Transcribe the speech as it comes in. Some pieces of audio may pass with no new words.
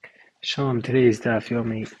Shalom, today's daf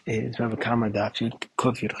yomi is Bava Kamma daf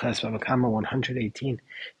Kuf Yud Ches Bava Kamma 118.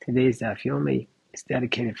 Today's daf yomi is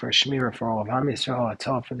dedicated for Shmira for all of Am Yisrael,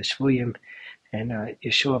 Atzal for the Shvuyim, and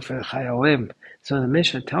Yeshua for the Chayalim. So the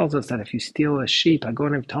Mishnah tells us that if you steal a sheep,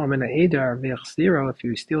 Agonim Tom in Eder V'Chziro, if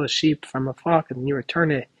you steal a sheep from a flock and you return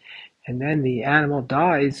it, and then the animal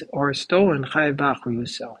dies or is stolen, Chayav Bach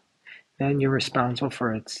Yuso, then you're responsible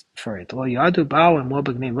for it. Well, yadu ba'alim lo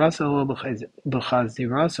b'gnei rasel lo b'chazir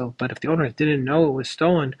rasel. But if the owners didn't know it was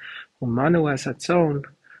stolen, umanu es atzon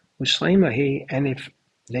u'shleimahi, and if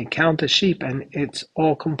they count the sheep and it's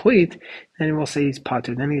all complete, then we'll say he's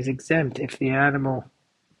patur. Then he's exempt if the animal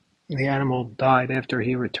died after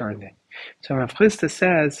he returned it. So Rav Chisda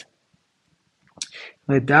says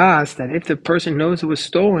Ledas, that if the person knows it was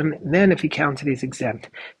stolen, then if he counts it, he's exempt.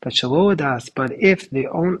 But Shalo Das, but if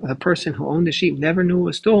the person who owned the sheep never knew it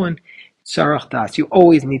was stolen, Sarach Das, you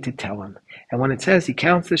always need to tell him. And when it says he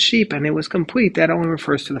counts the sheep and it was complete, that only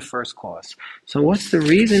refers to the first clause. So what's the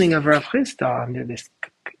reasoning of Rav Chisda under this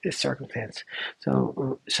circumstance?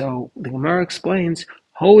 So the Gemara explains,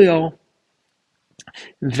 Hoil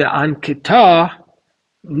ve'ankita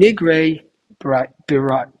nigre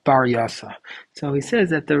bar yasa. So he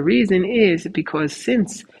says that the reason is because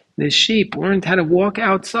since the sheep learned how to walk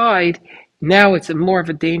outside, now it's more of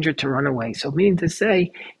a danger to run away. So meaning to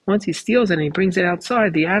say, once he steals it and he brings it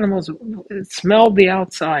outside, the animals smelled the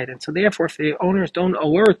outside. And so therefore, if the owners aren't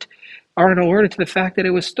alerted to the fact that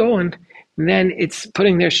it was stolen, then it's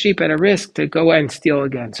putting their sheep at a risk to go and steal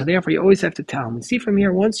again. So therefore, you always have to tell them. And see from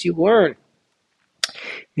here, once you learn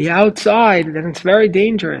the outside, then it's very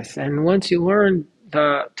dangerous. And once you learn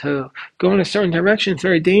to go in a certain direction, it's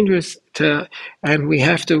very dangerous and we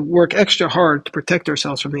have to work extra hard to protect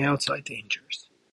ourselves from the outside dangers.